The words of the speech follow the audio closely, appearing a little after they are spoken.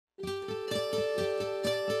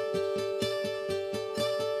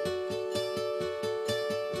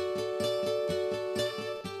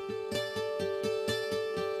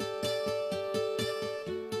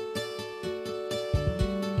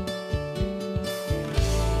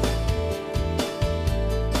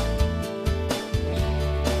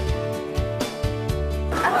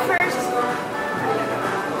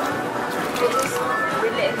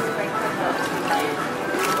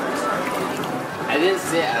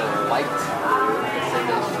I liked her, said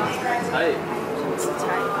that she's type. It's a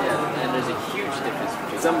type. Yeah, and there's a huge difference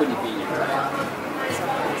between somebody being your type and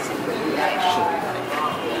somebody you actually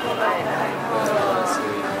like. So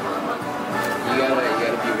you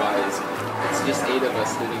gotta be wise. It's just 8 of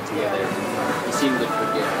us living together. You seem to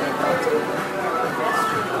forget about it. That's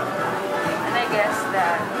true. And I guess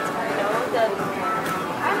that,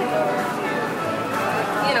 I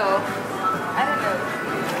don't know,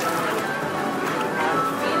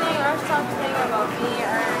 feeling or something about me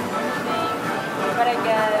or anything, but I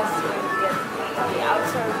guess when you get the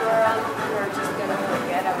outside world, you're just gonna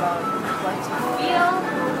forget about what you feel.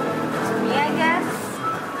 To me, I guess,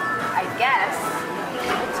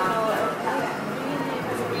 but you know, really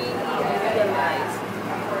realize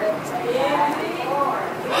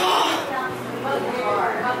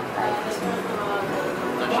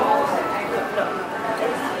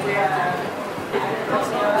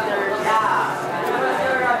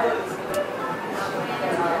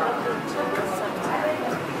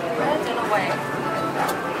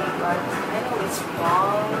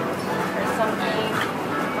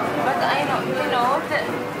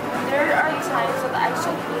there are times that I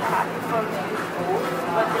should be happy for you both,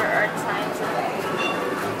 but there are times that I feel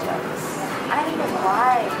jealous. I don't know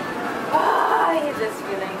why. I hate this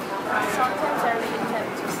feeling. Sometimes I really tend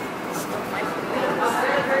to stop my feelings.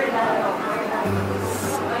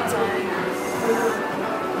 Sometimes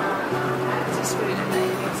it's just really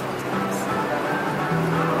annoying sometimes.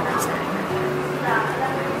 I'm sorry for that.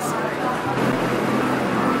 I'm very sorry.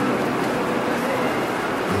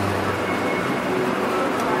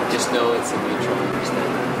 Just know it's a mutual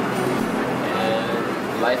understanding.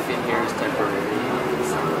 And life in here is temporary.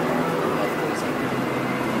 Life goes on.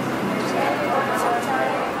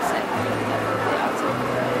 Sometimes I feel the outside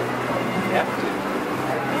world. You have to.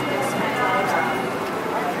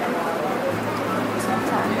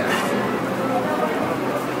 Sometimes. Yeah.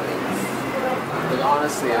 Like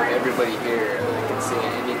honestly, of everybody here, I can say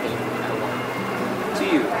anything I want to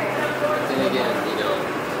you. But then again,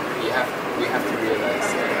 we have to realize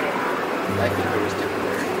that life in here is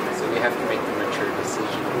temporary, so we have to make the mature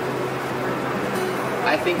decision.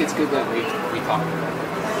 I think it's good that we talk about it.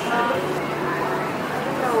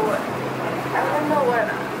 I don't know what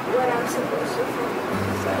I'm supposed to feel.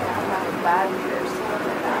 So I'm not a bad person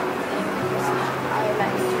that I think I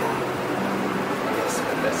like you. I guess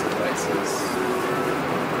my best advice is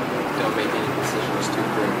don't make any decisions too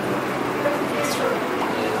quick. That's true. And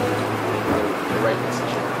make the right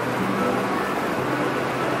decision.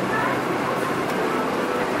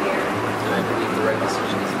 I believe the right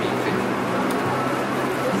decision is being faithful.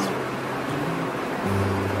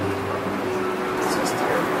 It's just a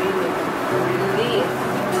relief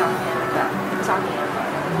talking about it.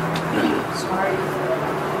 Sorry for that.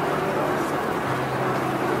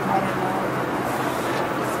 I don't know.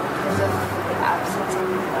 It's because of the absence of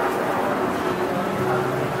love.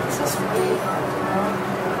 It's just really hard, you know?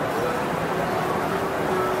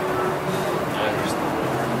 I understand.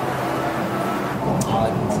 All I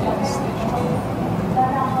can say is stay strong.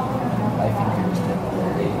 Life in here is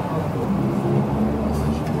temporary.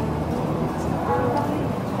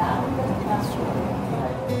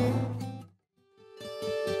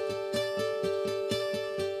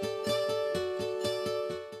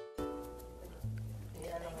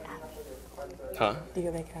 Huh? Do you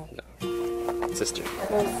like Abby? No. Sister.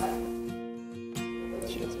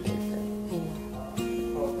 She has a boyfriend.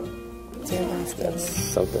 That's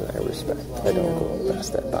something I respect. I don't go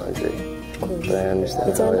past that boundary. But I understand.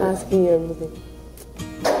 It's all asking you everything.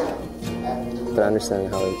 But I understand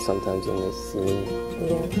how it sometimes when they see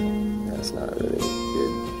me, that's not really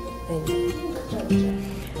good.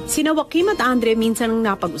 Sina Joaquim at Andre minsan ang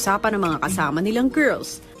napag-usapan ng mga kasama nilang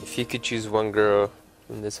girls. If you could choose one girl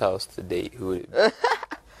in this house to date, who would it be?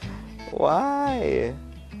 Why?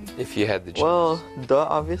 If you had the choice. Well,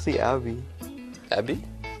 obviously Abby. Abby?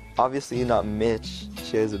 Obviously not Mitch.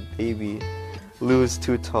 She has a baby. Lou is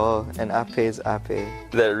too tall, and Ape is Ape.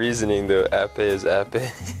 That reasoning though, Ape is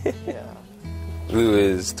Ape. Yeah. Lou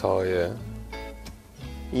is tall, yeah.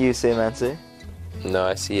 You say Manse? No,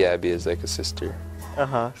 I see Abby as like a sister.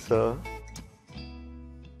 So?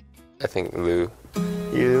 I think Lou.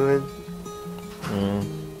 You would?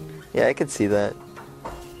 Yeah, I could see that.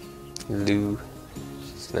 Lou.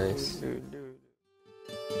 She's nice.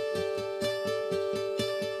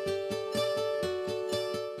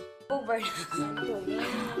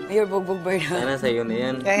 Mayor, bugbog bird. Sana sa'yo na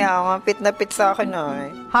yan. Kaya nga, pit na pit sa akin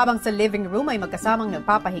na Habang sa living room ay magkasamang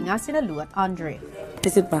nagpapahinga sina Lou at Andre.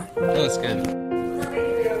 Is it bad? No, it's good.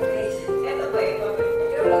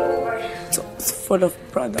 It's full of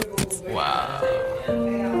products. Wow.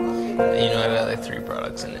 You know, I've got like 3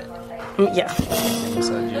 products in it. Yeah.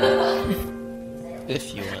 Massage you.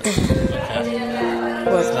 If you want. Okay.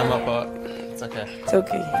 What? Tama po. It's okay. It's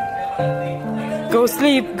okay. Go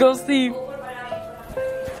sleep. Go sleep.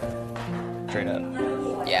 Straight up.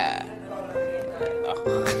 Yeah.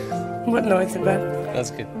 What noise is that?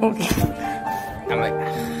 That's good. Okay. I'm like...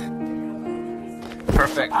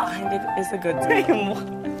 Perfect. Hindi, it's a good yung mukha.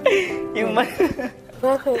 Yung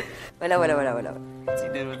Bakit? Wala. What's he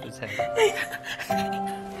did with his head?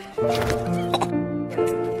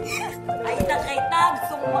 Ay, nakita.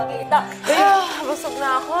 Gusto mo makita. Busog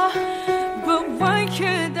na ako. But why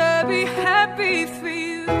can't I be happy for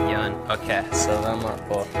you? Yan. Okay. Salamat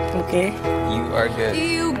po. Okay. You are good.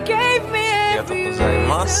 You gave me Arigatou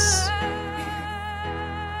gozaimasu.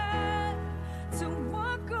 to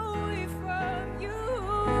walk away from you.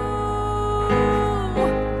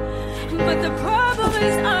 But the problem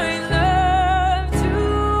is I love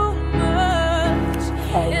too much,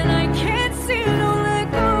 and I can't seem to let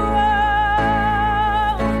go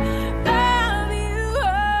of you.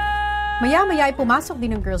 Maya-maya ay pumasok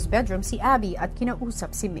din ng girls' bedroom si Abby at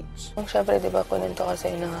kinausap si Mitch. Siyempre, di ba, kunento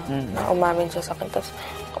kasi na umamin siya sa akin. Tapos,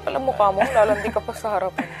 kapal ang mukha mo, lalandi ka pa sa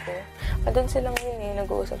harapan ko. Andun silang yun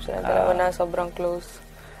nag-uusap sila dalawa na sobrang close.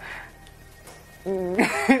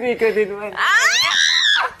 Hindi ko din man.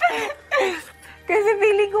 Kasi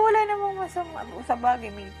feeling ko wala namang masama. Sa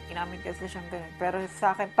bagay, may inamin kasi siyang ganun. Pero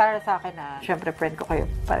sa akin, para sa akin syempre friend ko kayo,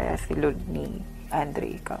 parehas si Lud ni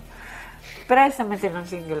Andre, ikaw. Parehas naman silang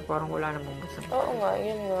single, parang wala namang masama. Oo nga,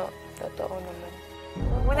 yun nga. Totoo naman.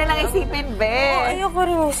 Huwag mo na lang isipin, be! Ayoko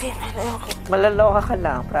rin isipin. Ayoko. Malaloka ka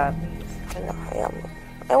lang, promise. Wala, kaya mo.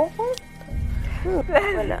 Ewan ko.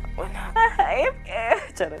 Wala.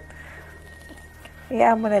 Charot.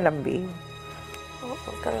 Hayaan mo na lang, babe.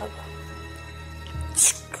 Oo, talaga.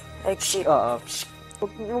 Like shit. Oo.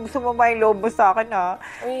 Huwag sumama yung loob mo sa akin, ha?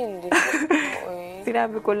 Ay, hindi. Okay.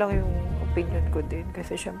 Sinabi ko lang yung opinion ko din.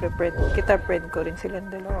 Kasi syempre, friend ko rin silang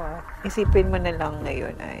dalawa. Isipin mo na lang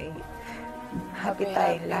ngayon ay happy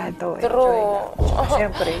tayong lahat. Oh, True.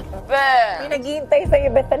 Siyempre. Ben! May naghihintay sa'yo,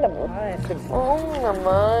 best alam mo. Oo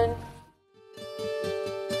naman.